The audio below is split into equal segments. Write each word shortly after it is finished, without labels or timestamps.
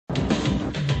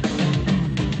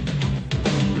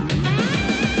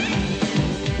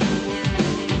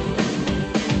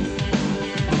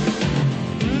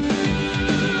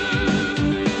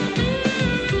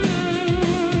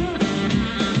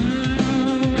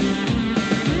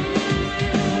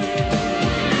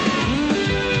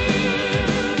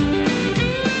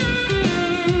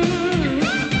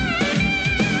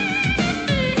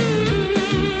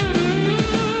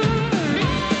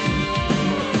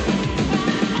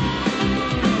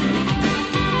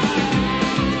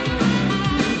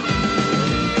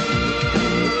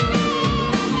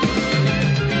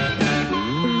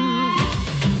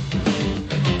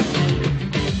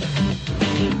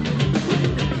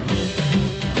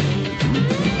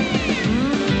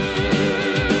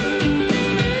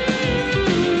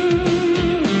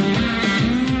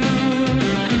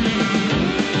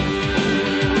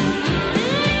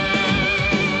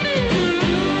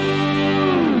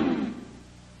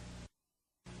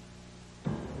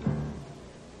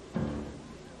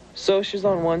Socs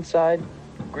on one side,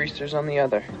 Greasers on the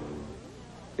other.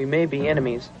 We may be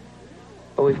enemies,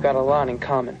 but we've got a lot in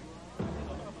common.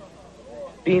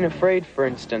 Being afraid, for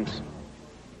instance.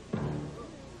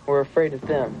 We're afraid of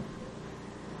them.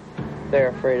 They're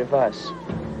afraid of us.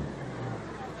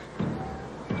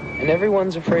 And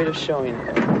everyone's afraid of showing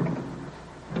it.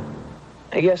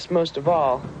 I guess most of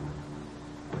all,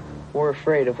 we're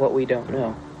afraid of what we don't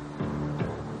know.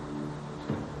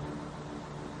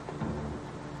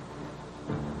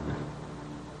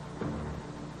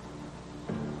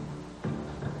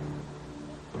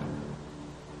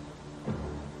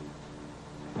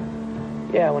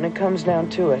 Yeah, when it comes down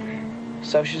to it,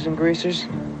 Socs and Greasers,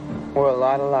 we're a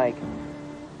lot alike.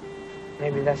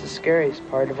 Maybe that's the scariest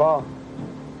part of all.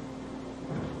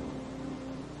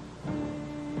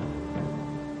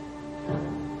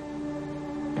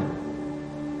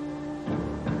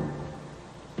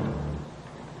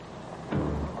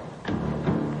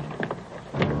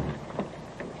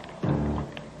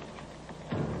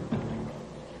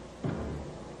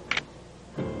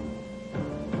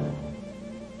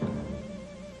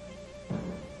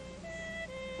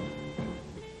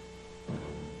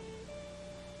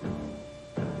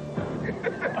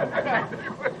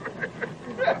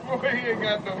 That boy, he ain't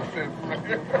got no sense, man.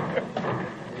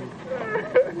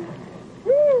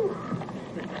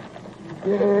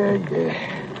 Yeah.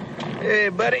 Hey,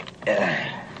 buddy.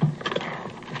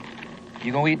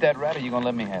 You gonna eat that rat or you gonna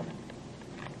let me have it?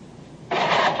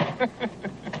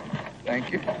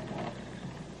 Thank you.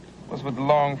 What's with the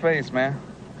long face, man?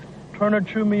 Turner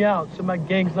threw me out, so my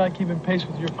gang's not keeping pace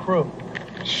with your crew.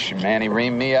 Shh, man, he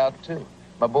reamed me out, too.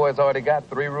 My boy's already got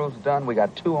 3 roofs done. We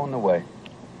got 2 on the way.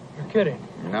 You're kidding.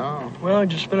 No. We only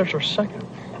just finished our second.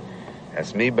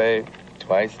 That's me, babe.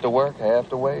 Twice the work, half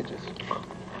the wages.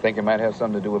 Think it might have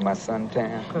something to do with my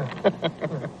suntan?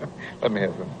 Let me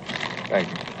have some. Thank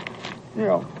you. You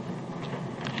know,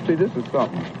 see, this is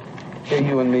something. Here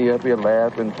you and me up here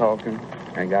laughing, talking.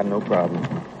 Ain't got no problem.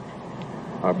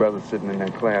 Our brother's sitting in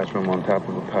that classroom on top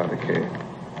of a powder keg.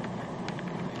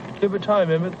 Give it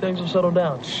time, Emmett. Things will settle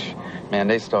down. Man,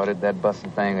 they started that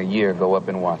busing thing a year ago up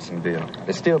in Watsonville.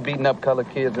 They're still beating up colored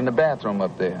kids in the bathroom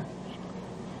up there.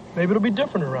 Maybe it'll be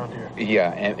different around here.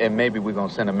 Yeah, and maybe we're going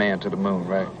to send a man to the moon,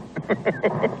 right?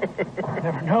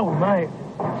 Never know, we might.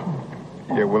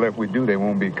 Yeah, well, if we do, they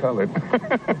won't be colored.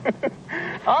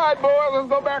 All right, boys, let's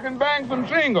go back and bang some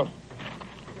shingles.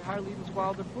 You hardly even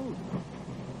swallowed the food.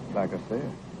 Like I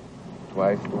said,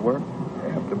 twice the work,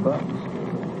 half the bucks.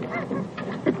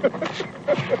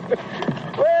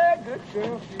 Well, good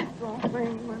girl, she's gonna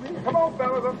sing with me. Come on,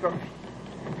 fellas, let's go.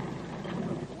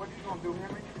 What you gonna do,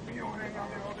 Henry? You don't hang out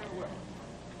there all day well.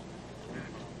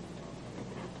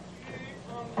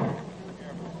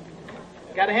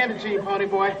 Gotta hand it to you, pony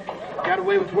boy. Got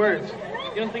away with words.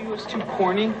 You don't think it was too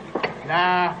corny?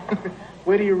 Nah.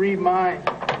 Where do you read mine?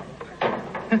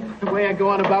 The way I go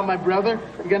on about my brother,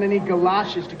 you're gonna need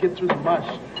galoshes to get through the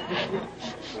mush.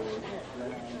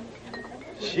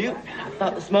 Shoot, I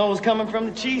thought the smell was coming from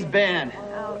the cheese band.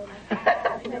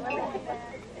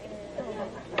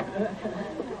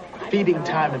 Feeding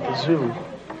time at the zoo.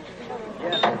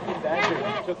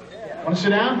 Want to sit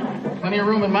down? Plenty of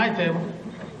room at my table.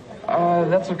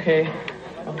 That's okay.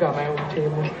 I've got my own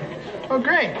table. Oh,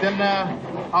 great. Then,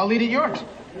 I'll eat at yours.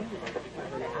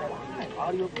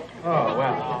 Oh,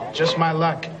 well, just my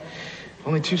luck.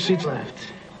 Only 2 seats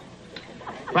left.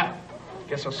 Well,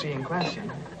 guess I'll see you in class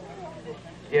then.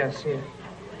 Yeah, see ya.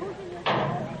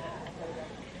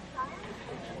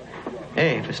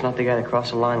 Hey, if it's not the guy that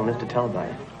crossed the line and lived to tell about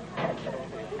it.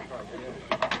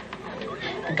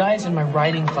 The guy's in my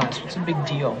writing class. What's the big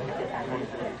deal?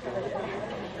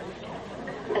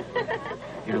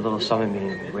 Your little summer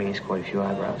meeting raised quite a few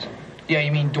eyebrows. Yeah,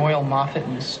 you mean Doyle Moffat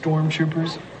and the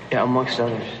Stormtroopers? Yeah, amongst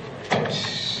others.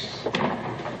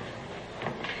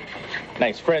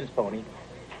 Nice friends, Pony.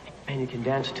 And you can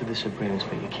dance to the Supremes,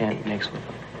 but you can't mix with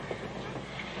them.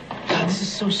 God, this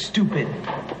is so stupid.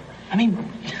 I mean,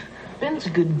 Ben's a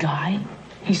good guy.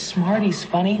 He's smart, he's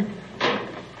funny.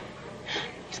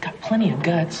 He's got plenty of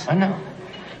guts. I know.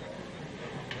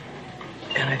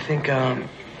 And I think,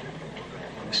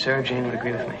 Sarah Jane would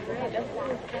agree with me.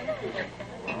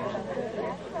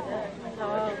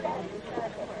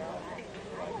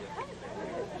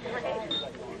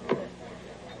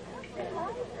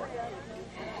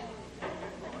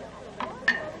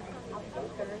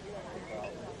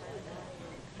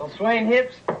 Those swaying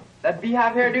hips, that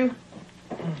beehive hairdo.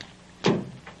 6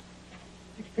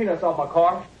 peanuts off my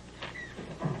car.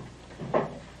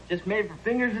 Just made for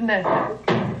fingers and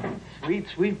nesting. Sweet,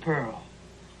 sweet pearl.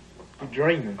 You're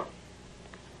dreaming.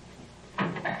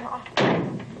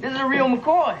 This is a real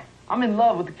McCoy. I'm in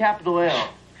love with the capital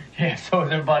L. Yeah, so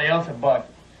is everybody else at Buck.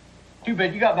 Too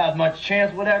bad you got about as much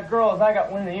chance with that girl as I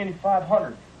got winning the Indy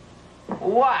 500.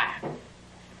 Why?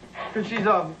 Because she's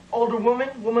an older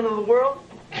woman of the world?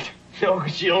 No,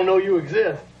 because she don't know you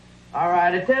exist. All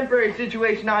right, a temporary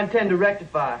situation I intend to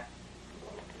rectify.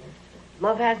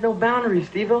 Love has no boundaries,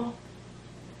 Steve-O.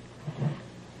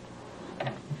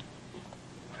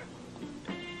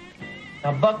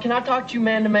 Now, Buck, can I talk to you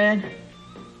man to man?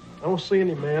 I don't see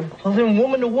any, man. Well, then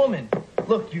woman to woman.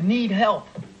 Look, you need help.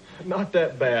 Not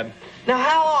that bad. Now,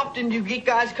 how often do you get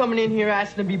guys coming in here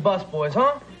asking to be busboys,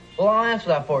 huh? Well, I'll answer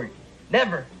that for you.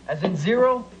 Never, as in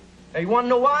zero. Now, you want to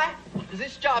know why? Because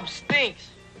this job stinks.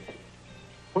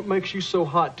 What makes you so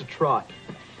hot to trot?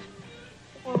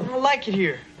 Well, I like it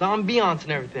here, the ambiance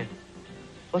and everything.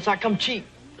 Plus, I come cheap.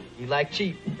 You like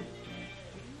cheap.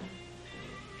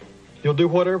 You'll do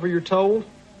whatever you're told?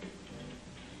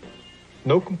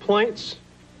 No complaints,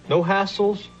 no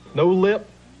hassles, no lip,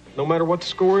 no matter what the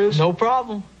score is? No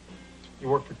problem. You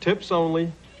work for tips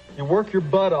only, you work your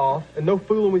butt off, and no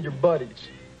fooling with your buddies.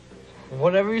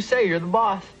 Whatever you say, you're the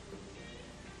boss.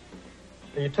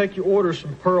 And you take your orders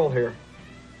from Pearl here.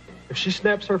 If she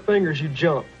snaps her fingers, you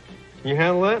jump. Can you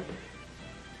handle that?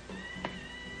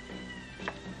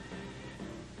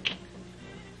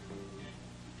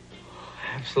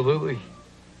 Absolutely.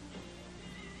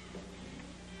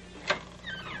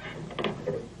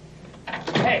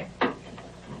 Hey,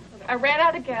 I ran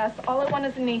out of gas. All I want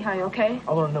is a knee-high, okay?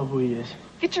 I want to know who he is.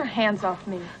 Get your hands off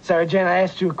me. Sarah Jane, I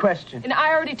asked you a question. And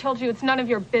I already told you it's none of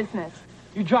your business.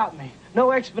 You dropped me.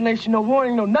 No explanation, no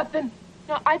warning, no nothing.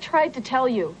 No, I tried to tell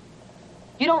you.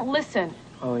 You don't listen.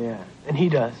 Oh, yeah. And he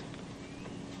does.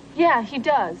 Yeah, he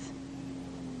does.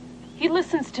 He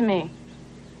listens to me.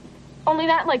 Only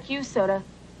not like you, Soda.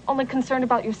 Only concerned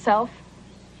about yourself.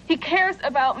 He cares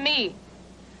about me.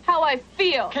 How I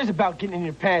feel. Cares about getting in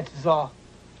your pants is all.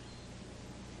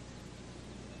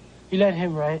 You let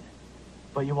him, right?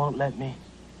 But you won't let me.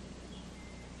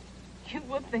 You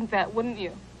would think that, wouldn't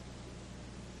you?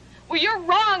 Well, you're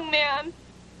wrong, man.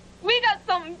 We got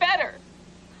something better.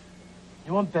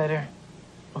 You want better?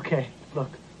 Okay, look,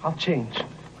 I'll change.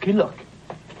 Okay, look.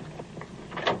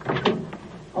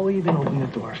 I'll even open the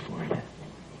door for you.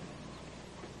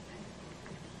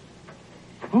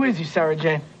 Who is he, Sarah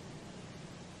Jane?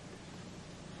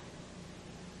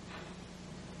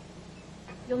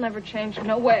 You'll never change.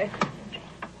 No way.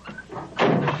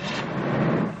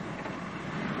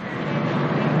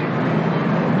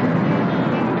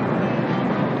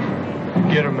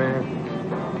 Get her, man.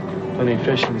 Plenty of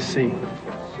fish in the sea.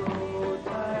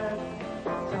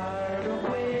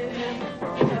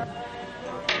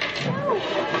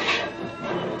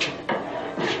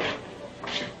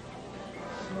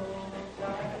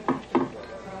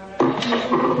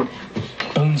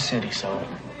 Boone City, so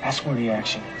that's where the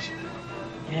action is.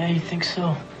 Yeah, you think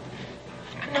so?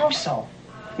 I know so.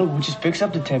 Look, we'll just fix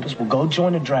up the Tempest. We'll go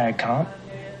join the drag comp.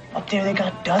 Up there, they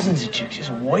got dozens of chicks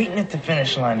just waiting at the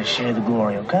finish line to share the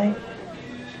glory, okay?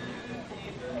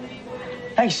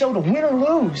 Hey, so to win or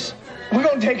lose, we're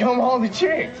gonna take home all the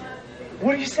chicks.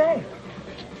 What do you say?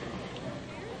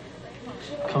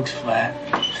 Coke's flat.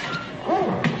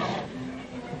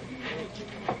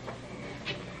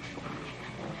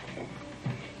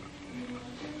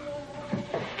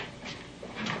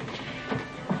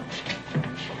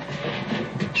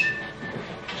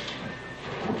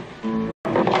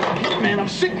 Man, I'm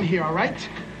sitting here, all right?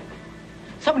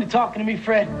 Somebody talking to me,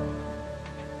 Fred.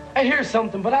 I hear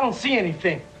something, but I don't see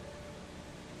anything.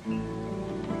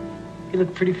 You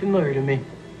look pretty familiar to me.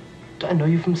 Do I know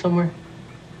you from somewhere?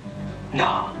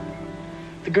 No.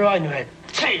 The girl I knew had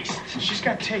taste. She's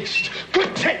got taste.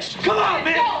 Good taste. Come on,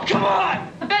 man. Don't. Come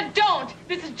on. Ben, don't.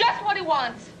 This is just what he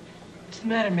wants. What's the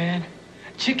matter, man?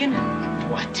 Chicken?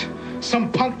 What?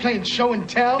 Some punk playing show and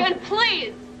tell? Ben,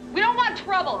 please. We don't want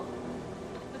trouble.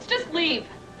 Let's just leave.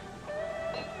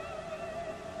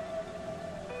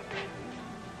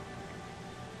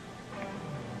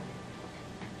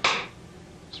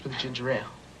 It's for the ginger ale.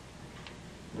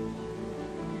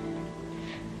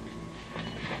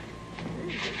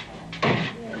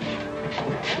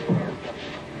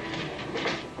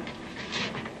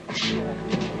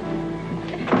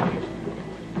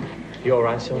 You all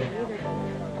right, Soda?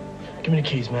 Give me the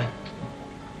keys, man.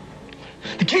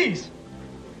 The keys!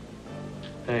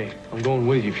 Hey, I'm going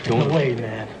with you if you No don't. way,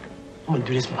 man. I'm gonna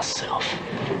do this myself.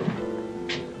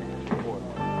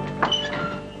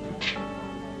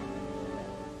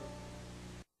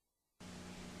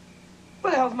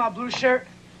 What the hell's my blue shirt?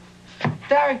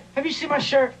 Barry, have you seen my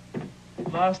shirt?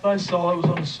 Last I saw, it was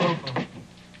on the sofa.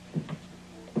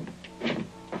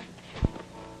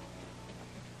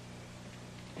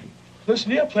 Listen,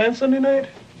 do you have plans Sunday night?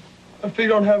 I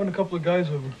figured on having a couple of guys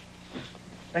over.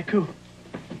 Like who?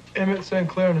 Emmett St.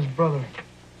 Clair and his brother.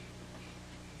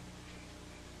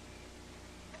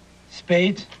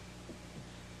 Spades?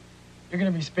 You're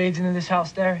gonna be spades into this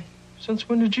house, Derry? Since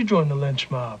when did you join the lynch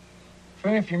mob? For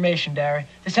your information, Derry,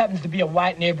 this happens to be a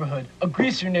white neighborhood, a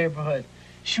greaser neighborhood.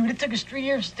 Shoot, it took us 3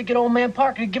 years to get old man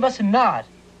Parker to give us a nod.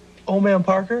 Old man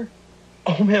Parker?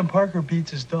 Old man Parker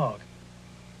beats his dog.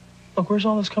 Look, where's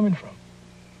all this coming from?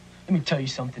 Let me tell you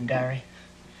something, Derry.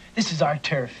 This is our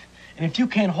turf. And if you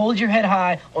can't hold your head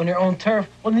high on your own turf,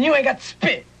 well, then you ain't got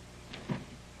spit.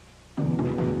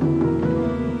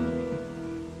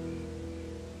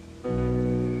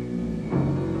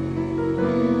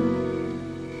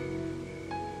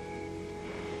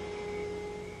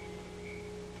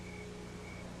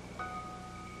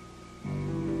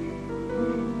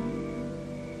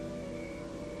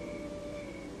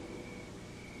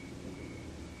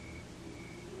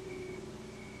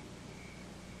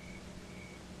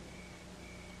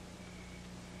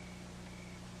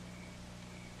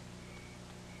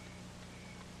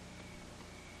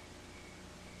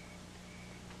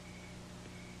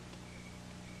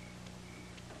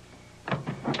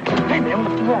 Hey, man,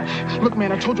 what's the rush? Look,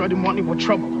 man, I told you I didn't want any more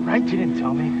trouble, all right? You didn't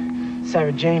tell me.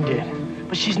 Sarah Jane did.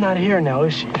 But she's not here now,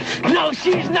 is she? No,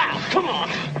 she's not. Come on.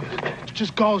 It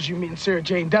just galls you meeting Sarah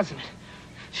Jane, doesn't it?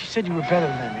 She said you were better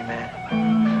than me,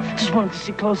 man. Just wanted to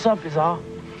see close up is all.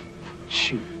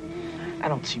 Shoot, I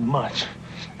don't see much.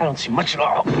 I don't see much at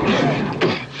all.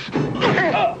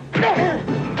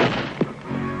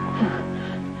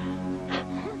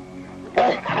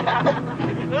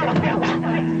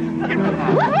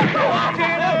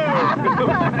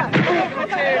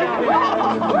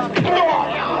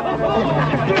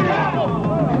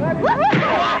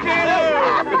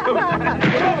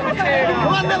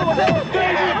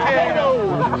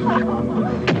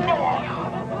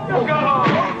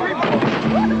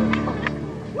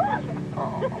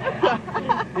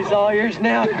 He's all yours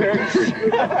now, Curtis.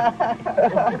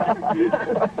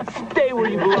 Stay where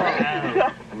you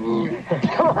belong.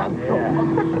 Come on.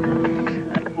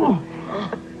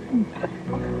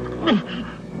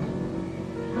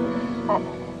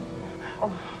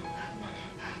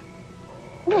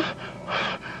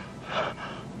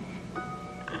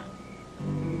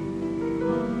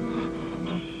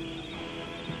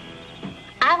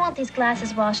 I want these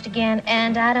glasses washed again,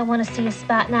 and I don't want to see a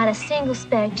spot, not a single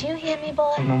speck. Do you hear me,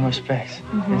 boy? No more specks.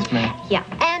 Mm-hmm. Yes, ma'am. Yeah,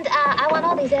 and I want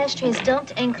all these ashtrays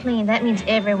dumped and clean. That means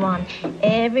everyone.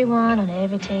 Everyone on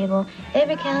every table,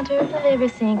 every counter, of every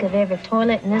sink, of every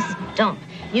toilet in this dump.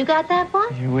 You got that, boy?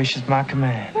 Your wish is my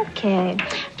command. Okay,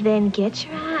 then get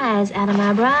your eyes out of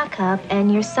my bra cup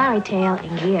and your sorry tail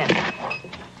in gear.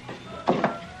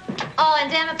 Oh, and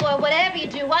damn it, boy, whatever you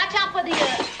do, watch out for the,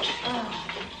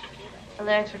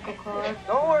 electrical cord.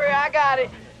 Don't worry, I got it.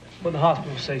 What'd the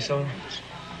hospital say, son?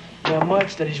 Not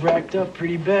much, that he's racked up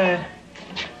pretty bad.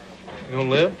 You gonna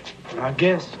live? I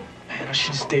guess. Man, I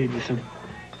should have stayed with him.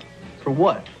 For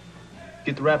what?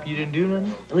 Get the rap you didn't do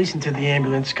nothing? At least until the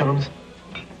ambulance comes.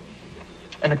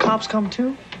 And the cops come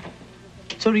too?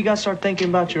 So you gotta start thinking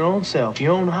about your own self,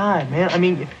 your own hide, man. I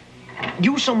mean,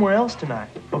 you were somewhere else tonight,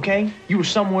 okay? You were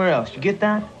somewhere else. You get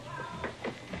that?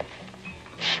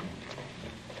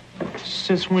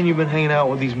 Since when you been hanging out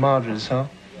with these madres, huh?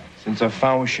 Since I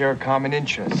found we share a common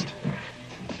interest.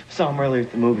 Saw him earlier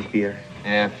at the movie theater.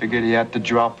 Yeah, I figured he had to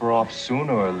drop her off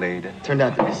sooner or later. Turned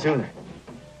out to be sooner.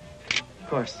 Of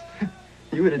course.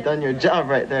 You would have done your job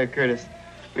right there, Curtis.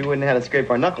 We wouldn't have had to scrape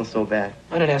our knuckles so bad.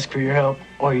 I didn't ask for your help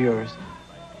or yours.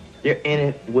 You're in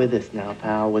it with us now,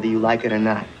 pal, whether you like it or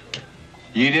not.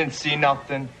 You didn't see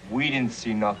nothing. We didn't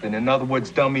see nothing. In other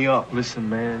words, dummy up. Listen,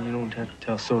 man, you don't have to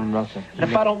tell Soda nothing. And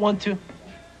if I don't want to?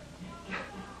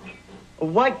 A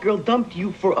white girl dumped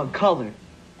you for a color.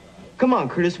 Come on,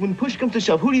 Curtis, when push comes to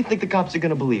shove, who do you think the cops are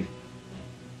gonna believe?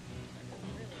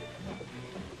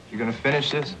 You gonna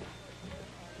finish this?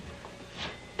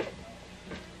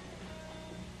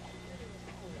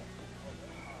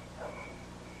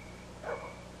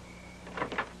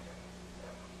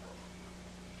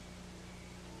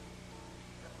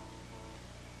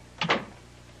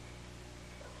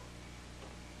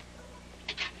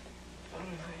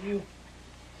 You?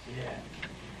 Yeah.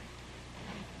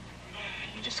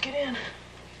 You just get in.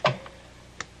 What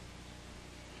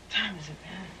time is it,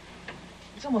 man?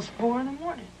 It's almost 4 in the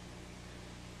morning.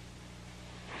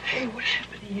 Hey, what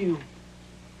happened to you?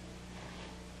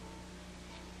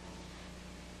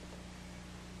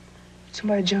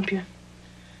 Somebody jump you?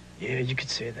 Yeah, you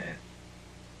could say that.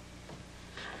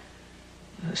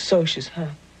 Socius, huh?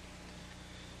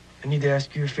 I need to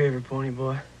ask you a favor, pony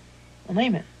boy. Well,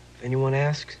 name it. If anyone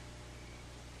asks,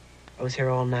 I was here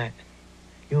all night.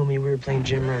 You and me, we were playing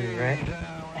Jim Rummy, right?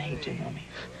 I hate Jim Rummy.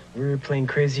 We were playing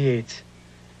Crazy Eights.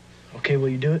 Okay, will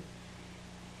you do it?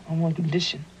 On one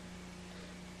condition.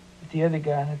 With the other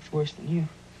guy, that's worse than you.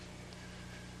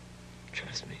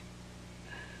 Trust me.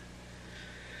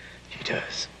 He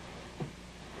does.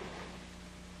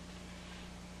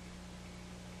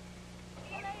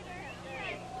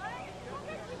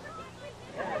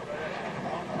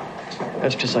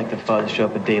 That's just like the fuzz. Show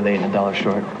up a day late and $1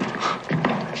 short.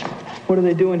 What are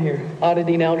they doing here?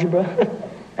 Oddity and algebra?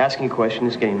 Asking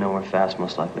questions is getting nowhere fast,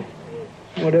 most likely.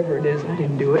 Whatever it is, I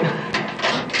didn't do it.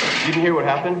 You didn't hear what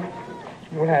happened?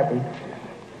 What happened?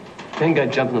 Ben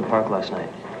got jumped in the park last night.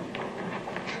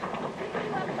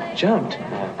 Jumped?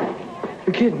 Yeah.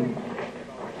 You're kidding.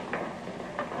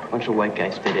 A bunch of white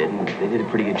guys did it, and they did a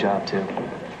pretty good job, too.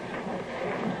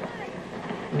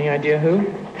 Any idea who?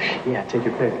 Yeah, take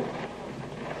your pick.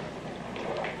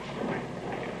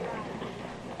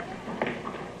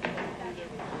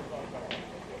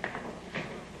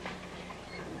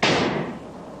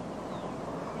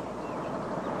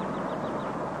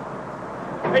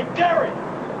 Hey, Gary!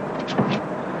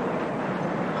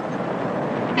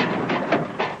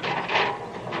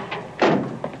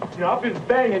 You know, I've been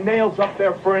banging nails up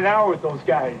there for an hour with those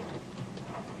guys.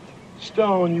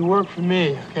 Stone, you work for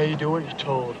me, okay? You do what you're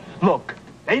told. Look,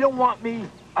 they don't want me,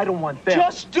 I don't want them.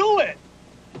 Just do it!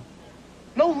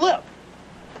 No lip.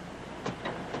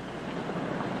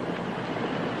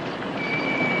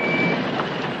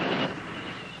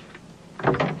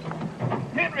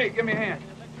 Henry, give me a hand.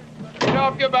 Get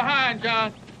off your behind,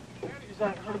 John. I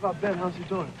heard about Ben. How's he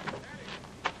doing?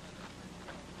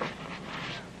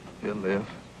 He'll live.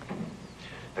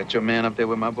 That your man up there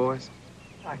with my boys?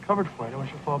 I covered for you. I don't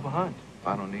want you to fall behind.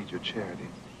 I don't need your charity.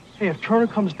 Hey, if Turner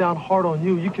comes down hard on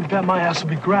you, you can bet my ass will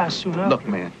be grass soon after. Look,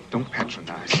 man, don't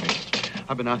patronize me.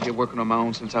 I've been out here working on my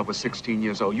own since I was 16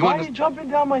 years old. Why are you jumping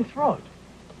down my throat?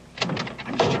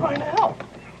 I'm just trying to help.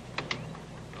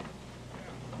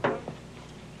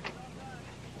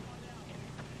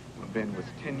 When Ben was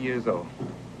 10 years old,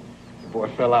 the boy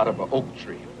fell out of an oak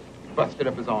tree, busted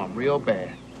up his arm real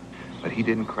bad, but he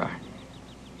didn't cry.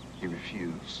 He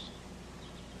refused.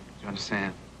 You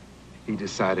understand? He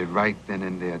decided right then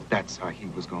and there that's how he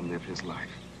was gonna live his life.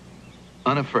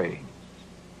 Unafraid.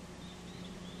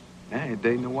 Now he's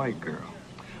dating a white girl.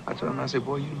 I told him, I said,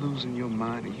 boy, you losing your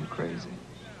mind, are you crazy?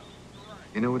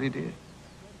 You know what he did?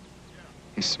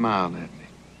 He smiled at me.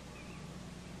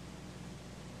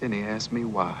 Then he asked me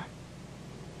why.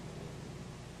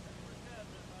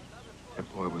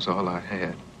 That boy was all I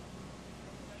had.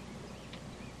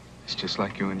 It's just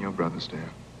like you and your brothers there.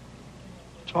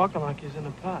 Talking like he's in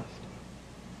the past.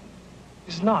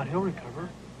 He's not. He'll recover.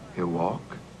 He'll walk.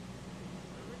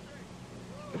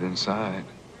 But inside,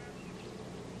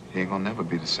 he ain't gonna never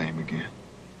be the same again.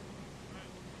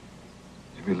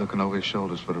 He'll be looking over his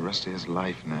shoulders for the rest of his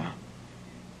life now.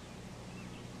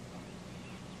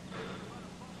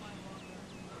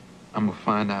 I'm gonna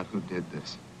find out who did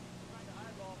this.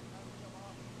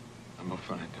 I'm gonna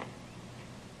find him.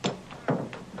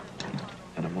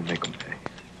 And I'm gonna make them pay.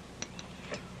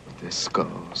 With their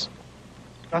skulls.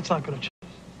 That's not gonna change.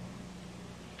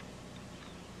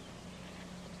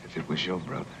 If it was your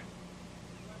brother,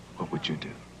 what would you do?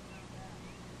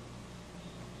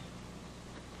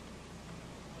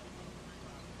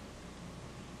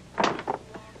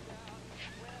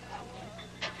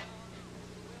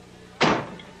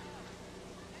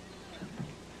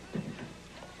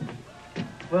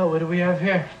 Well, what do we have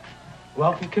here?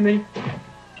 Welcome committee?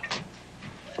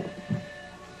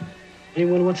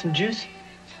 Anyone want some juice?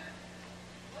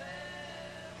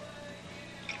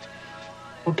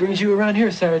 What brings you around here,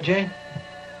 Sarah Jane?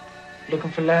 Looking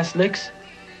for last licks?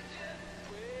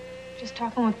 Just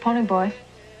talking with Pony Boy.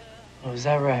 Oh, is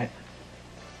that right?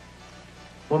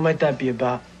 What might that be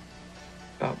about?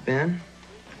 About Ben?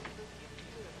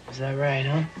 Is that right,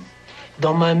 huh?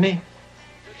 Don't mind me.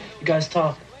 You guys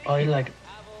talk. Oh, you like it.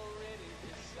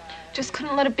 Just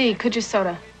couldn't let it be, could you,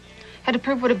 Soda? Had to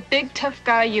prove what a big, tough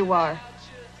guy you are.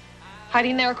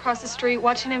 Hiding there across the street,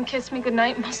 watching him kiss me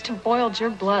goodnight must have boiled your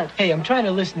blood. Hey, I'm trying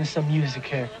to listen to some music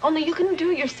here. Only you couldn't do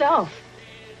it yourself.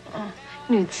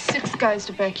 You need 6 guys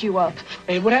to back you up.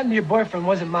 Hey, what happened to your boyfriend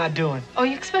wasn't my doing. Oh,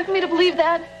 you expect me to believe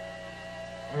that?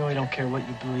 I really don't care what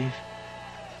you believe.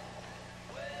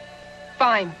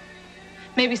 Fine.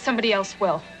 Maybe somebody else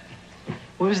will.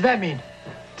 What does that mean?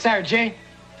 Sarah Jane,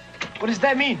 what does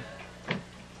that mean?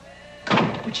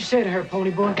 What'd you say to her, Pony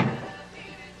Boy?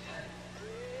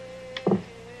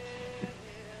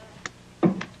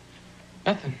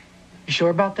 Nothing. You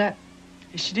sure about that?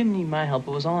 She didn't need my help.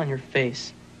 It was all on your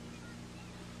face.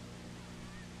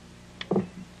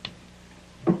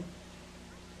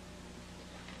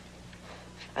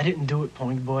 I didn't do it,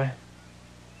 Pony Boy.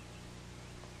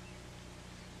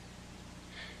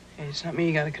 Hey, it's not me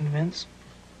you gotta convince.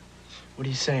 What are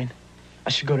you saying? I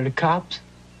should go to the cops?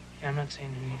 Yeah, I'm not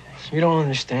saying anything. You don't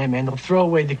understand, man. They'll throw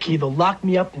away the key. They'll lock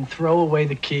me up and throw away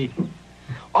the key.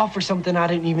 All for something I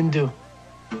didn't even do.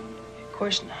 Of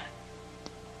course not.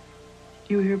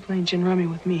 You were here playing gin rummy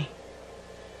with me.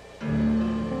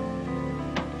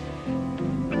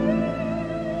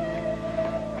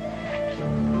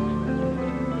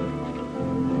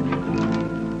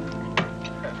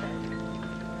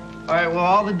 All right, well,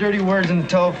 all the dirty words and the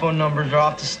telephone numbers are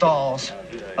off the stalls.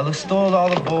 I stole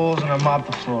all the bowls and I mopped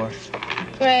the floor.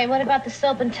 Great. What about the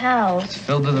soap and towels? It's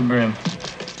filled to the brim.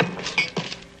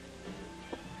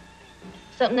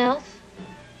 Something else?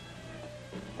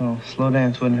 Oh, slow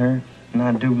dance wouldn't hurt. And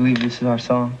I do believe this is our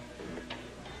song.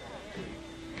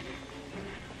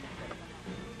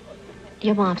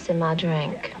 Your mop's in my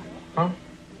drink. Huh?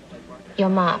 Your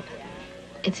mop.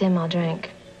 It's in my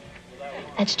drink.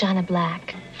 That's Johnny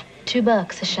Black.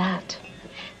 $2 a shot.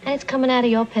 And it's coming out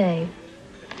of your pay,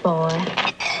 boy.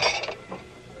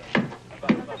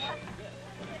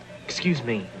 Excuse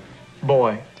me,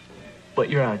 boy, but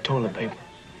you're out of toilet paper.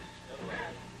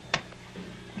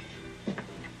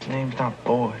 Name's not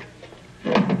Boy.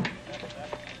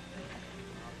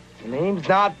 Name's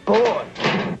not Boy.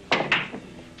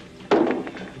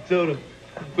 Soda,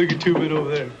 look at Two-Bit over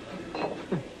there.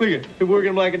 Look at him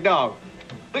working like a dog.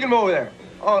 Look at him over there.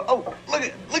 Oh,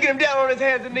 look at him down on his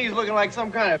hands and knees looking like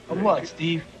some kind of... A what,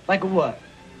 Steve? Like a what?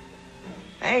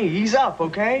 Hey, he's up,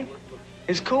 okay?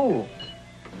 It's cool.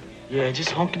 Yeah,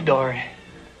 just hunky-dory.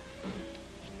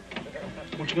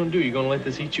 What you gonna do? You gonna let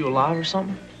this eat you alive or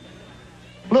something?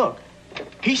 Look,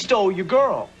 he stole your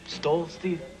girl. Stole,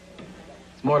 Steve?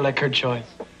 It's more like her choice.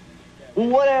 Well,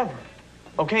 whatever.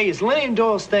 Okay, it's Lenny and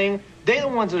Doyle's thing. They're the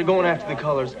ones that are going after the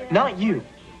colors, not you.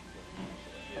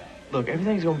 Look,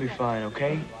 everything's gonna be fine,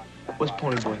 okay? What's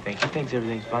Pony Boy think? He thinks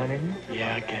everything's fine, isn't he?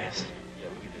 Yeah, I guess.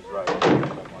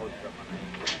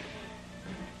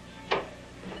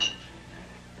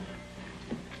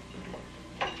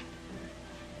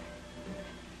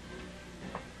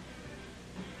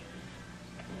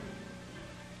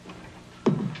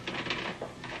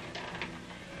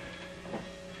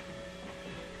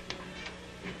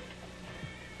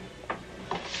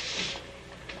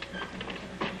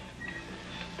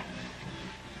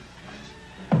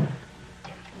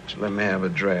 Let me have a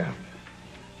draft.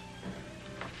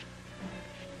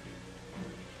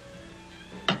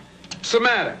 What's the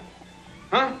matter?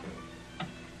 Huh?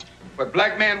 When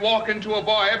black man walk into a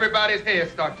bar, everybody's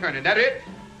head start turning. That it?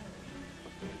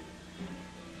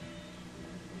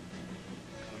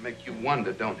 It'll make you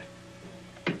wonder, don't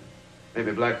it?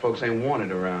 Maybe black folks ain't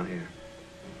wanted around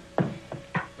here.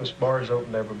 This bar is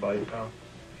open to everybody, pal.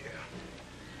 Yeah.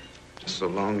 Just so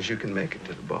long as you can make it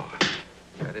to the bar.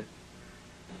 Got it?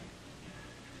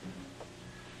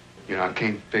 You know, I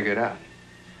can't figure it out.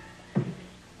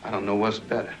 I don't know what's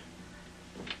better.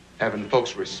 Having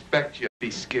folks respect you,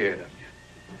 be scared of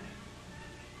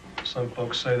you. Some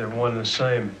folks say they're one and the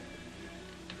same.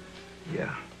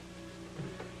 Yeah.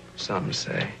 Some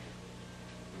say.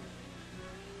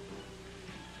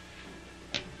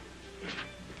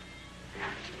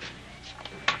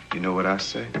 You know what I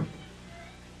say?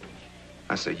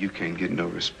 I say you can't get no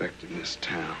respect in this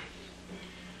town.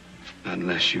 Not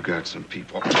unless you got some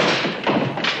people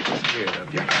scared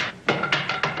of you.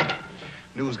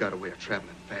 News got a way of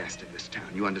traveling fast in this town,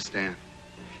 you understand?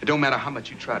 It don't matter how much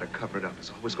you try to cover it up,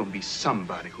 there's always gonna be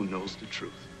somebody who knows the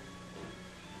truth.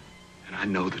 And I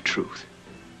know the truth.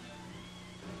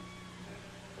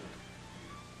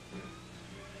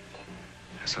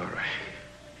 That's all right.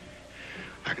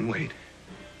 I can wait.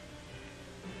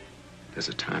 There's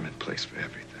a time and place for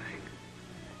everything.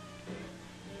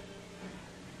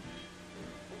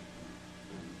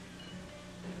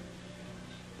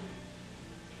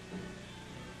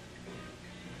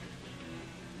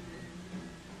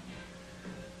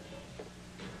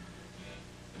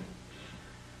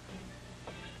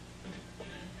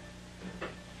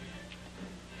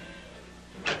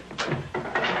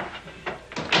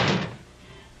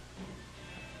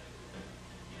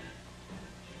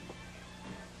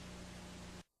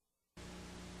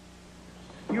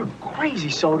 You're crazy,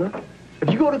 Soda. If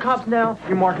you go to cops now,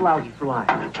 you're marked lousy for life.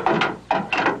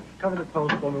 Cover the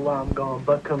post for me while I'm gone.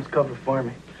 Buck comes cover for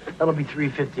me. That'll be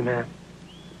 $350, man.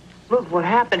 Look, what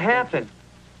happened, happened.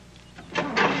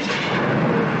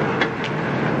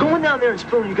 Going down there and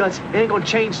spilling your guts, it ain't gonna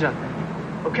change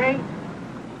nothing, okay?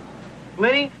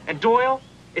 Lenny and Doyle,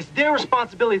 it's their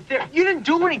responsibility. It's their... You didn't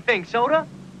do anything, Soda.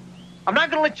 I'm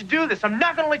not gonna let you do this. I'm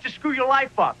not gonna let you screw your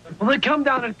life up. Well, then come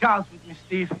down to the cops with me,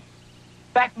 Steve.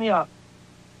 Back me up.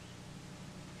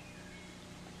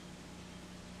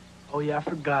 Oh, yeah, I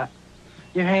forgot.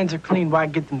 Your hands are clean. Why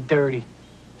get them dirty?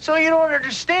 So you don't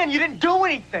understand. You didn't do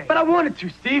anything. But I wanted to,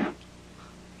 Steve.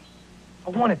 I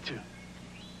wanted to.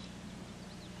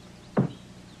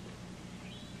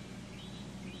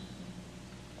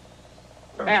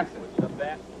 Answer.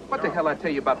 What the hell I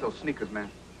tell you about those sneakers, man?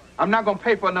 I'm not gonna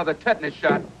pay for another tetanus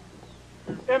shot.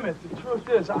 Emmett, the truth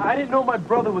is, I didn't know my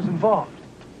brother was involved.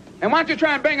 And why don't you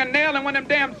try and bang a nail in one of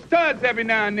them damn studs every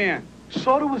now and then?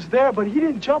 Soda was there, but he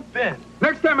didn't jump in.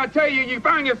 Next time I tell you, you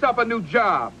find yourself a new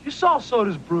job. You saw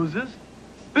Soda's bruises.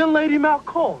 Ben laid him out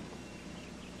cold.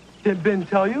 Did Ben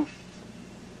tell you?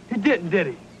 He didn't, did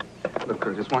he? Look,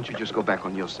 Curtis, why don't you just go back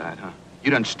on your side, huh? You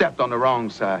done stepped on the wrong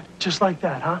side. Just like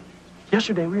that, huh?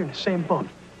 Yesterday, we were in the same boat.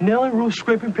 Nailing roofs,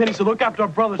 scraping pennies to look after our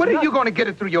brothers. What are you going to get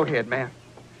it through your head, man?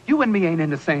 You and me ain't in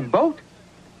the same boat.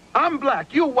 I'm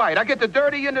black, you white. I get the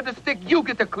dirty end of the stick, you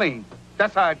get the clean.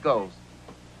 That's how it goes.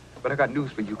 But I got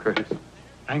news for you, Curtis.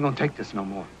 I ain't going to take this no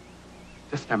more.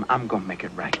 This time, I'm going to make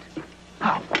it right.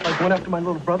 How? Like went after my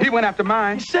little brother? He went after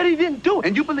mine. He said he didn't do it.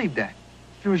 And you believe that?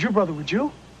 If it was your brother, would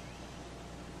you?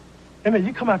 Hey, man,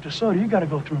 you come after Soda, you got to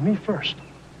go through me first.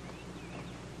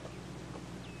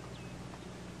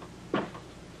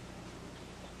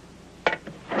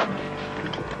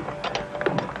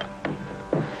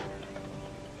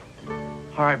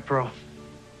 All right, bro.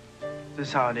 This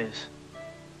is how it is.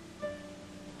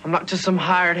 I'm not just some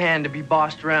hired hand to be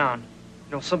bossed around.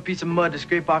 You know, some piece of mud to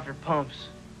scrape off your pumps.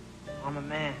 I'm a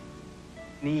man.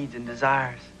 Needs and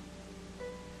desires.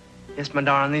 Yes, my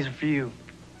darling, these are for you.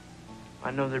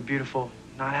 I know they're beautiful.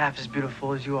 Not half as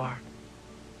beautiful as you are.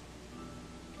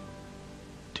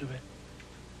 Do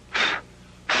it.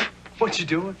 What you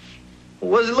doing?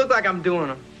 What does it look like I'm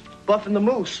doing? I'm buffing the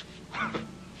moose.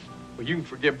 Well, you can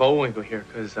forget Bullwinkle here,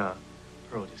 because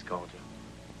Pearl just called you.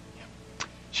 Yeah.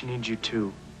 She needs you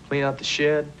to clean out the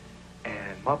shed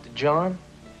and mop the john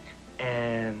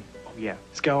and, oh, yeah,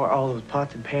 scour all those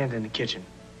pots and pans in the kitchen.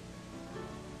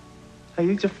 Hey,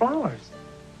 these are flowers.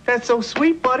 That's so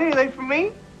sweet, buddy. Are they for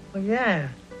me? Oh, yeah.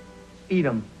 Eat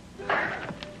them.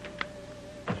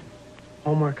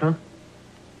 Homework, huh?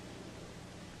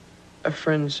 A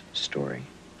friend's story.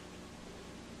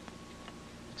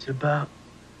 What's it about?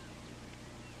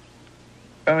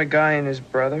 About a guy and his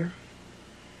brother.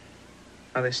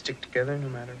 How they stick together no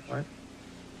matter what.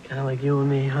 Kind of like you and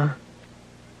me, huh?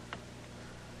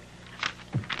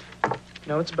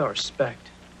 No, it's about respect.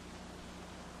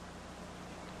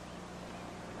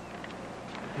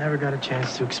 Never got a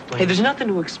chance to explain. Hey, there's nothing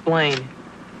to explain.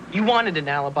 You wanted an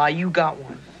alibi, you got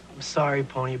one. I'm sorry,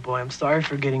 Pony Boy. I'm sorry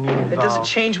for getting you involved. That doesn't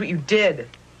change what you did.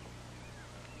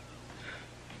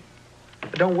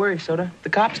 But don't worry, Soda. If the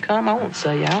cops come, I won't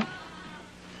sell you out.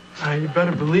 You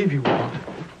better believe you won't.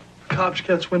 Cops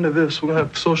catch wind of this. We're gonna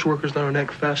have social workers down our neck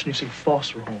fast, and you say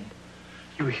foster home.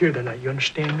 You were here that night. You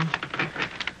understand me?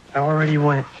 I already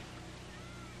went.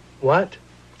 What?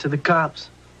 To the cops.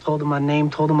 Told them my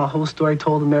name, told them my whole story,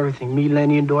 told them everything. Me,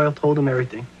 Lenny, and Doyle told them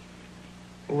everything.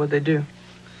 Well, what'd they do?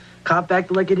 Cop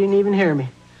acted like he didn't even hear me.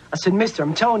 I said, mister,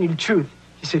 I'm telling you the truth.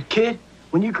 He said, kid,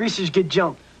 when you greasers get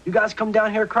jumped, you guys come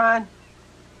down here crying?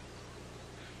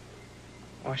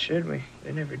 Why should we?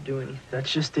 They never do anything.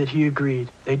 That's just it. He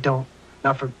agreed. They don't.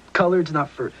 Not for coloreds, not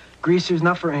for greasers,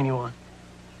 not for anyone.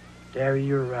 Derry,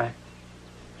 you're right.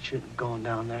 Shouldn't have gone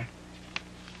down there.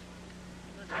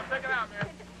 Check it out, man.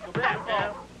 Go back,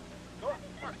 man.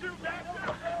 Shoot back.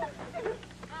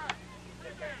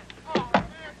 Oh,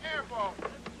 man, air ball.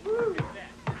 Woo.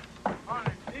 All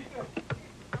right.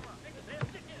 Come on.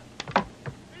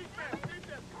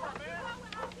 Defense. Come on, man.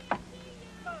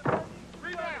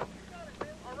 Rebound.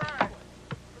 All right.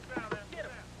 Put down, man. Get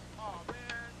him. Oh,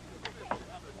 man.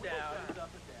 Up and down. Up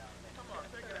and down. Come on,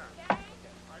 take it out. All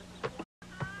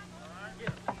right. Get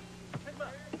him. Pick him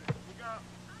up. We got.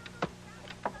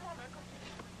 Come on, man.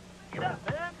 Get up,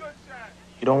 man. Good shot.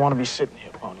 You don't want to be sitting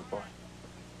here, Pony Boy.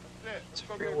 It's a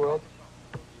free world.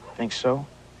 Think so?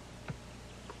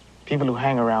 People who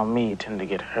hang around me tend to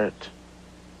get hurt.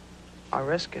 I'll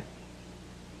risk it.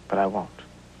 But I won't.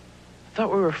 I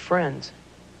thought we were friends.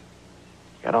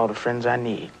 Got all the friends I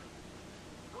need.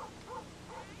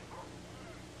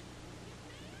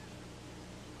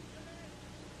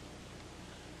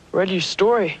 Read your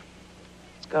story.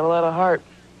 It's got a lot of heart.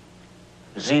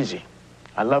 It's easy.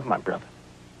 I love my brother.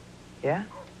 Yeah?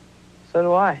 So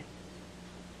do I.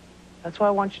 That's why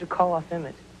I want you to call off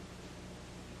Emmett.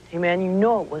 Hey, man, you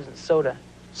know it wasn't Soda.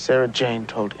 Sarah Jane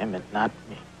told Emmett, not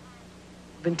me.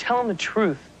 Then tell him the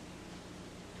truth.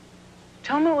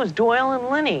 Tell him it was Doyle and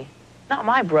Lenny, not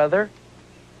my brother.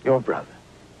 Your brother.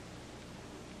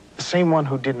 The same one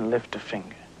who didn't lift a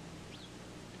finger.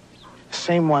 The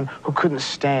same one who couldn't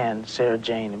stand Sarah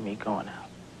Jane and me going out.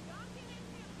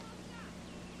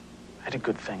 I had a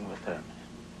good thing with her, man.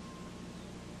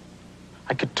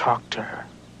 I could talk to her.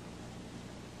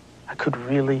 I could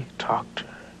really talk to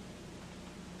her.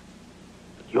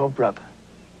 But your brother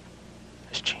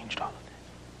has changed all of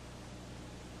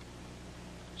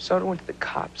this. Soda went to the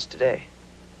cops today.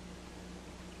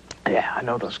 Yeah, I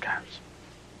know those cops.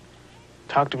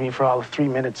 Talked to me for all of 3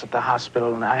 minutes at the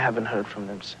hospital, and I haven't heard from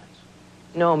them since.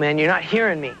 No, man, you're not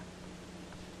hearing me.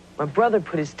 My brother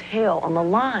put his tail on the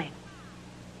line.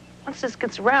 Once this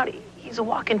gets rowdy, he's a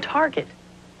walking target.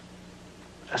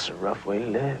 That's a rough way to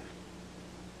live.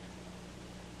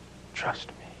 Trust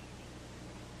me.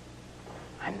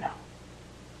 I know.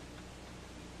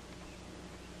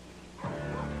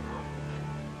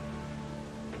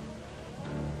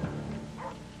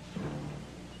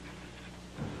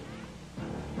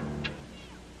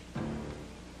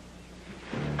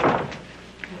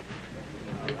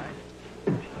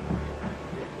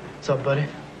 What's up, buddy?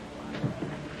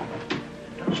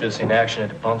 Should have seen action at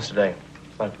the pumps today.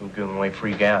 Like we were giving away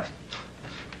free gas.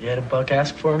 You had a buck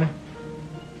ask for me?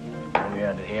 Oh,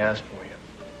 yeah, did he ask for you?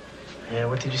 Yeah,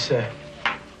 what did you say?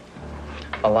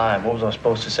 I lied. What was I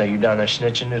supposed to say? You down there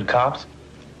snitching to the cops?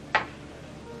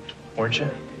 Weren't you?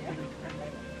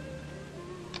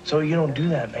 So you don't do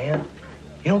that, man.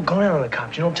 You don't go down to the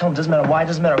cops. You don't tell them it doesn't matter why, it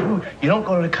doesn't matter who. You don't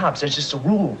go to the cops. There's just the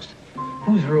rules.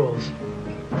 Whose rules?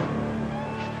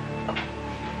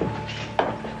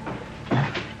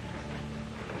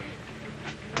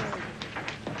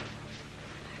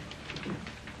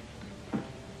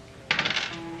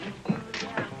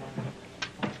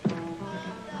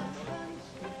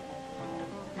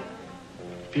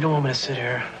 If you don't want me to sit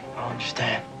here, I'll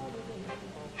understand.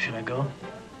 Should I go?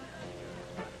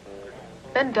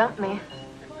 Ben dumped me.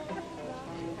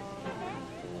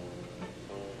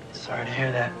 Sorry to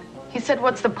hear that. He said,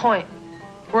 what's the point?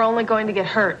 We're only going to get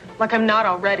hurt, like I'm not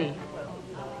already.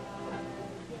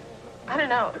 I don't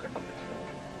know.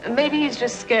 Maybe he's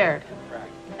just scared.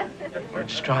 We're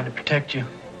just trying to protect you.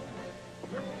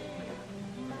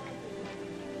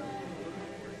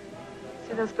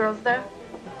 See those girls there?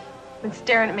 Been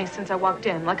staring at me since I walked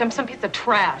in, like I'm some piece of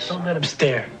trash. Don't let him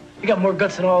stare. You got more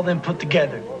guts than all of them put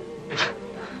together.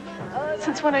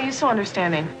 Since when are you so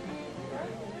understanding?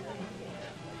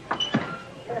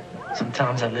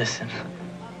 Sometimes I listen.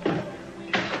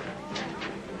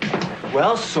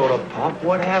 Well, Soda Pop,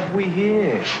 what have we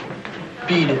here?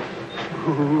 Beat it.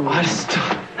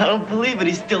 I don't believe it.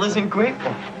 He still isn't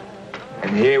grateful.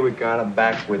 And here we got him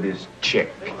back with his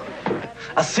chick.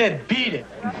 I said beat it.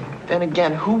 Then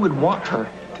again, who would want her,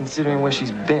 considering where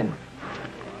she's been?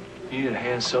 You need a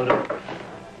hand soda?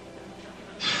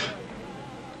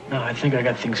 No, I think I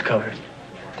got things covered.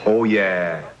 Oh,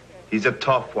 yeah. He's a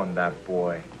tough one, that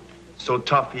boy. So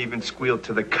tough he even squealed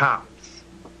to the cops.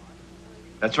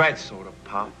 That's right, Soda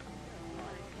Pop.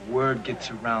 Word gets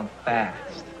around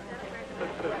fast.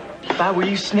 If I were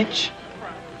you, Snitch,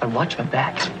 I'd watch my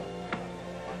back.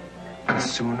 And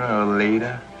sooner or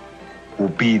later, we'll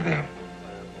be there.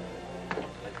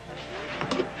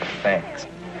 Thanks.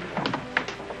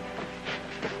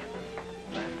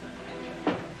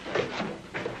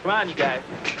 Come on, you guys.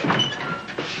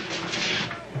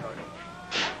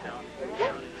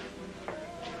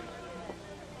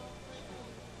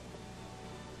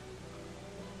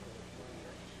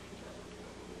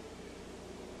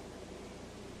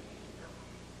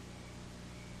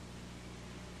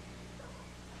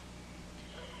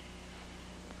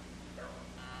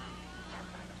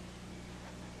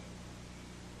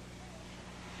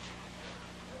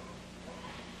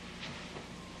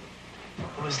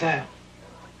 What was that?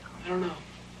 I don't know.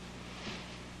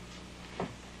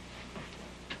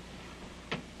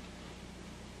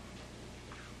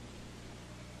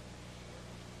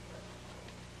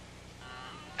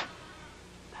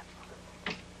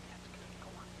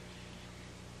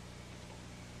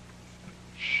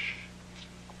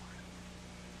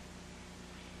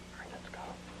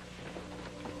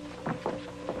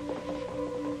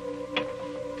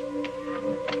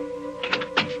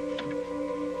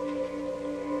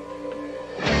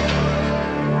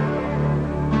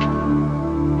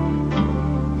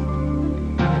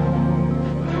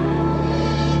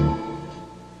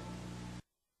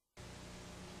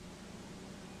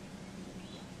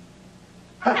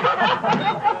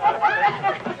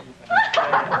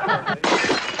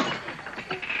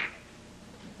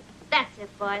 That's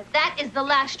sensitive, boy. That is the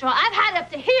last straw. I've had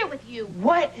up to here with you.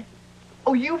 What?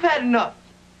 Oh, you've had enough.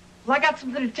 Well, I got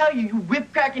something to tell you, you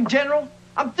whip-cracking general.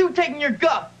 I'm through taking your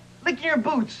guff, licking your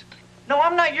boots. No,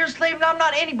 I'm not your slave, and I'm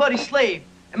not anybody's slave.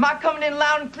 Am I coming in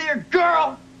loud and clear?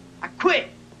 Girl, I quit.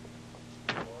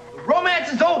 The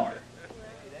romance is over.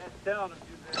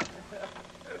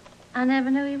 I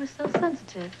never knew he was so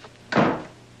sensitive.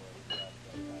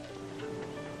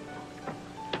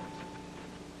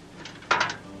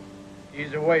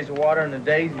 Easier ways of watering the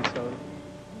daisy, soda.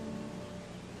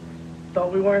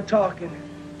 Thought we weren't talking.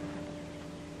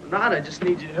 Not, I just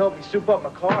need you to help me soup up my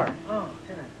car. Oh,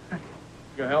 yeah. You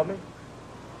gonna help me?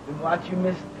 We watch you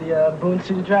miss the Boone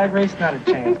City drag race? Not a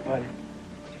chance, buddy.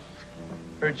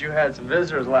 Heard you had some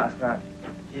visitors last night.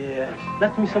 Yeah,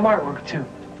 left me some artwork, too.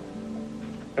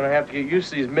 Gonna have to get used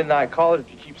to these midnight callers if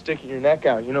you keep sticking your neck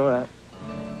out, you know that.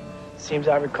 Seems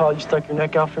I recall you stuck your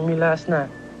neck out for me last night.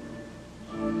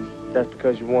 That's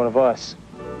because you're one of us.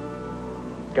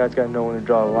 Guy's gotta know when to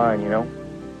draw the line, you know?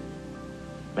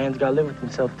 Man's gotta live with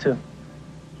himself, too.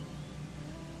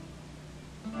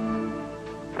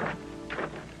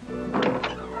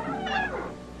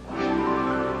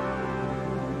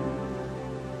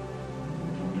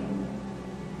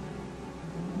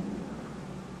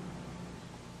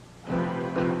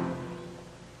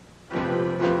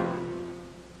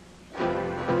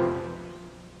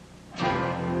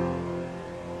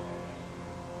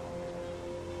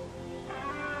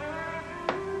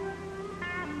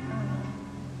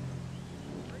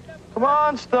 Come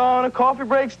on, Stone. A coffee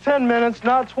break's 10 minutes,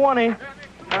 not 20. I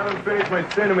haven't finished my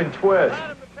cinnamon twist.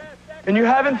 And you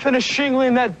haven't finished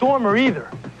shingling that dormer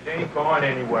either. It ain't going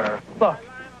anywhere. Look,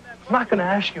 I'm not gonna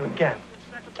ask you again.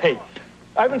 Hey,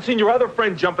 I haven't seen your other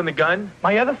friend jumping the gun.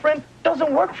 My other friend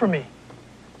doesn't work for me.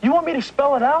 You want me to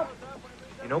spell it out?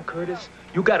 You know, Curtis,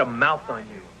 you got a mouth on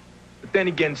you. But then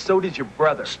again, so does your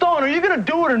brother. Stone, are you gonna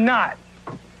do it or not?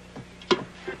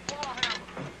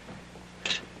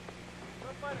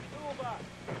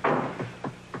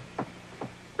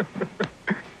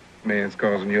 Man's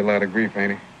causing you a lot of grief,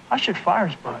 ain't he? I should fire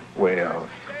his butt. Well,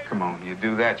 come on, you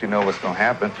do that, you know what's gonna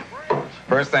happen.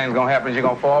 First thing's gonna happen is you're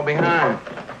gonna fall behind.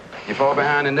 You fall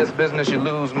behind in this business, you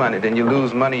lose money. Then you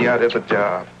lose money, you're out of a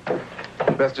job.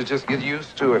 Best to just get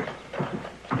used to it.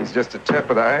 He's just the tip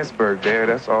of the iceberg there,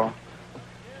 that's all.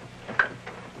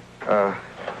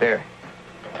 There.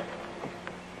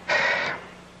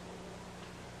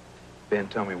 Ben,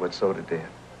 tell me what Soda did.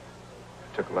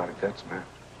 Took a lot of guts, man.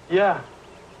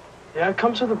 Yeah, it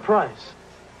comes with a price.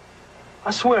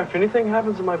 I swear, if anything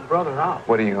happens to my brother,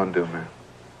 What are you gonna do, man?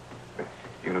 You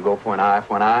gonna go for an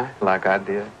eye, like I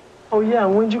did? Oh, yeah,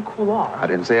 when'd you cool off? I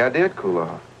didn't say I did cool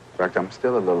off. In fact, I'm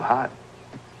still a little hot.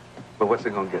 But what's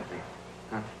it gonna get me?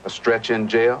 Huh? A stretch in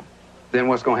jail? Then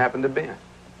what's gonna happen to Ben?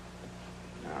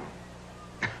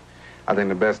 No. I think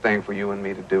the best thing for you and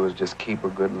me to do is just keep a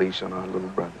good leash on our little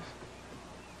brothers.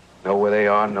 Know where they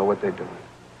are, know what they're doing.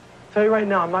 Tell you right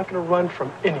now, I'm not gonna run from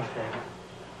anything.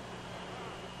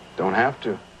 Don't have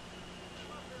to.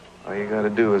 All you gotta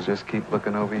do is just keep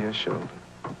looking over your shoulder.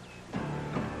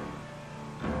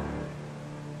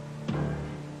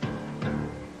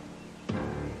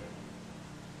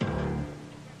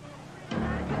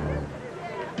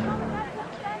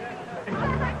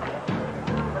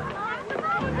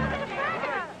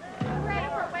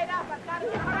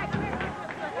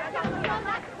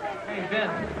 Hey,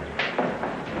 Ben.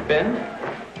 Ben?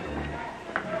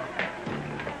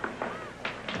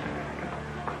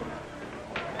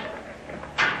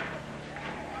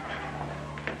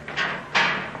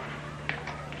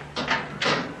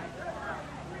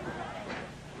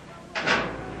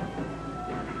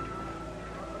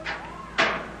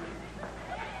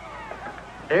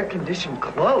 Air-conditioned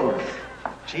clothes.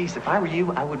 Jeez, if I were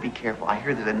you, I would be careful. I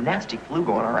hear there's a nasty flu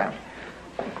going around.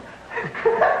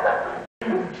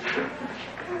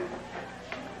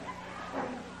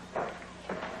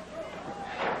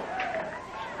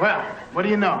 Well, what do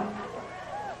you know?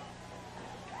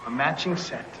 A matching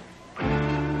set.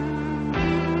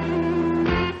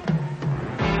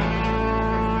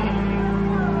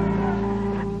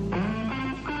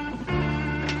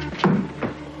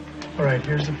 All right,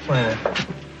 here's the plan.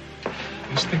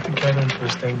 We stick together until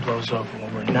this thing blows up, and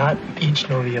when we're not, we each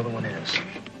know the other one is.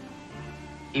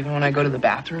 Even when I go to the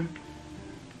bathroom?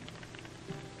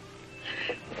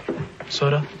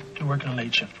 Soda, you're working a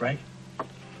late shift, right?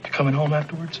 You coming home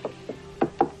afterwards?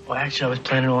 Well, actually, I was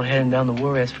planning on heading down the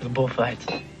Juarez for the bullfights.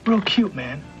 Real cute,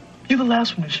 man. You're the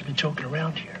last one who should be joking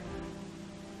around here.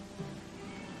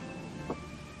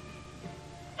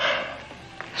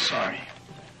 Sorry.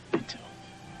 Me too.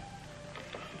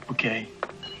 Okay.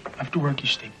 After work, you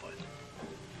stay put.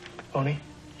 Boney,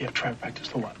 you have try practice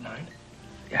till what, 9?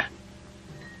 Yeah.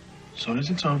 As soon as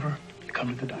it's over, you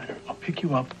come to the diner. I'll pick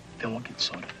you up, then we'll get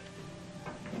soda.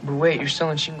 But wait, you're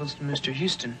selling shingles to Mr.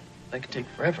 Houston. That could take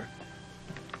forever.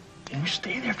 And you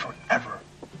stay there forever.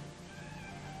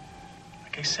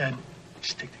 Like I said,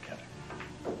 stick together.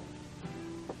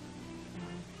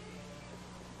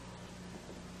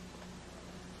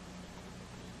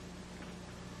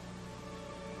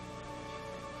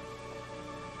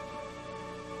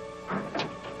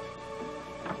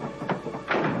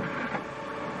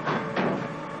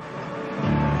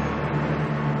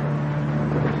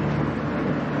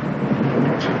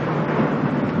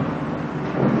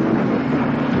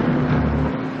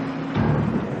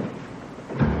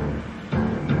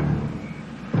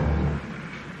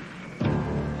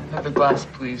 Another glass,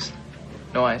 please.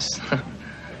 No ice.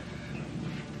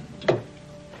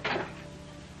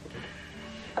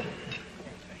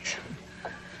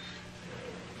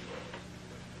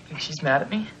 Think she's mad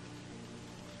at me?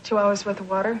 2 hours worth of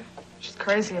water? She's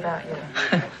crazy about you.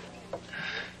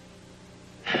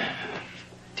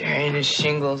 Darian, his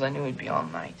shingles. I knew he'd be all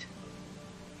night.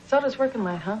 Soda's working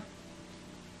late, huh?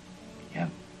 Yep.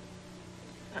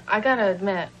 I gotta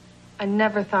admit, I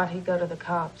never thought he'd go to the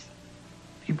cops.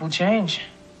 People change.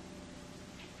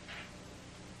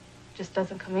 Just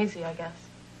doesn't come easy, I guess.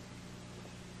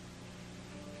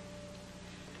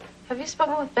 Have you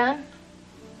spoken with Ben?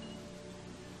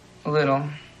 A little.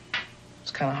 It's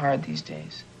kind of hard these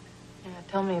days. Yeah,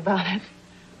 tell me about it.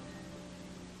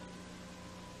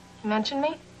 He mentioned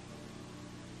me?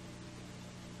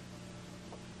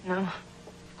 No,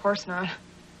 of course not.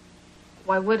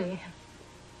 Why would he?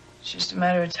 It's just a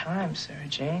matter of time, Sarah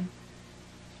Jane.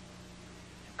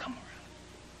 Come around.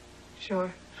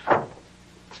 Sure.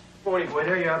 Morning, boy.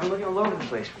 There you are. I've been looking all over the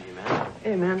place for you, man.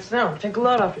 Hey, man, sit down. Take a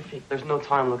load off your feet. There's no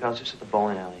time. Look, I was just at the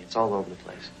bowling alley. It's all over the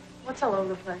place. What's all over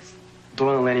the place?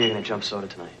 Doyle and Lenny are gonna jump soda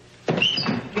tonight.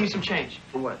 Give me some change.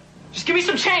 For what? Just give me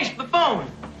some change for the phone.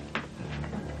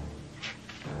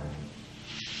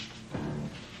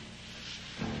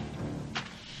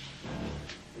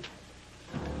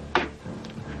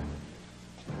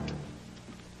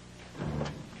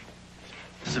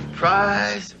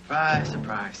 Surprise, surprise,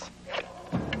 surprise.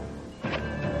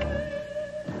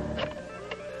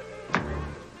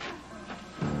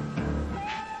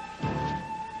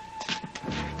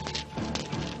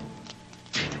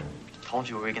 Told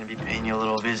you we were gonna be paying you a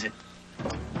little visit.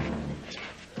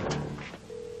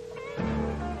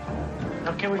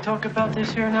 Now, can we talk about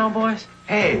this here now, boys?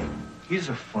 Hey, he's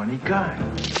a funny guy.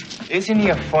 Isn't he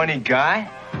a funny guy?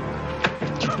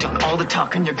 You've done all the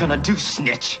talking you're gonna do,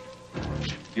 snitch.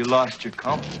 You lost your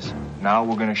compass. Now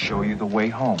we're gonna show you the way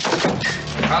home.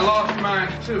 I lost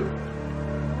mine, too.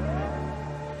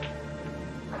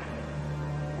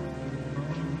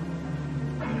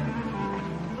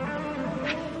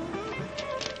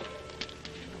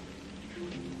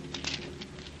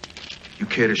 You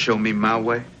care to show me my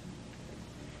way?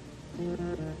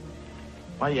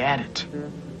 While you at it,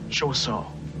 show us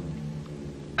all.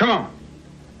 Come on.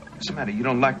 What's the matter? You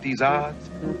don't like these odds?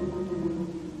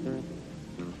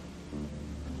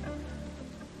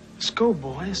 Let's go,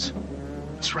 boys.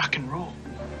 Let's rock and roll.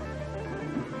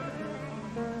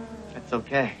 That's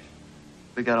okay.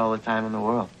 We got all the time in the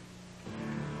world.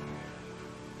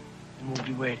 And we'll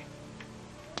be waiting.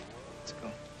 Let's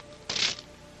go.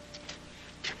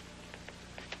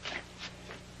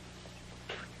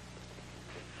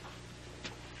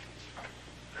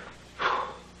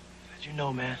 How'd you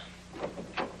know, man?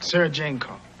 Sarah Jane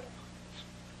called.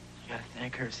 You gotta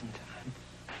thank her sometime.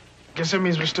 Guess that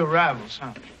means we're still rivals,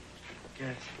 huh?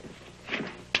 Guess.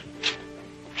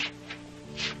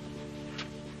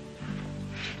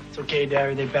 It's okay,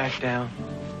 Derry. They back down.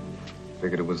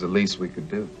 Figured it was the least we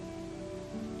could do.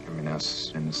 I mean,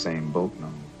 us in the same boat no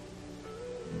more.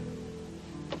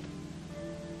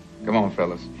 Come on,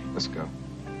 fellas. Let's go.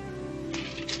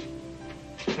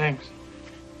 Thanks.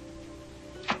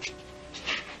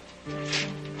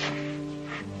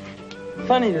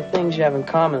 Funny the things you have in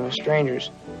common with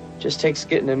strangers. Just takes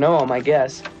getting to know them, I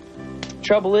guess.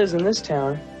 Trouble is, in this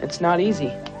town, it's not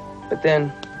easy. But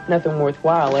then, nothing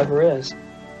worthwhile ever is.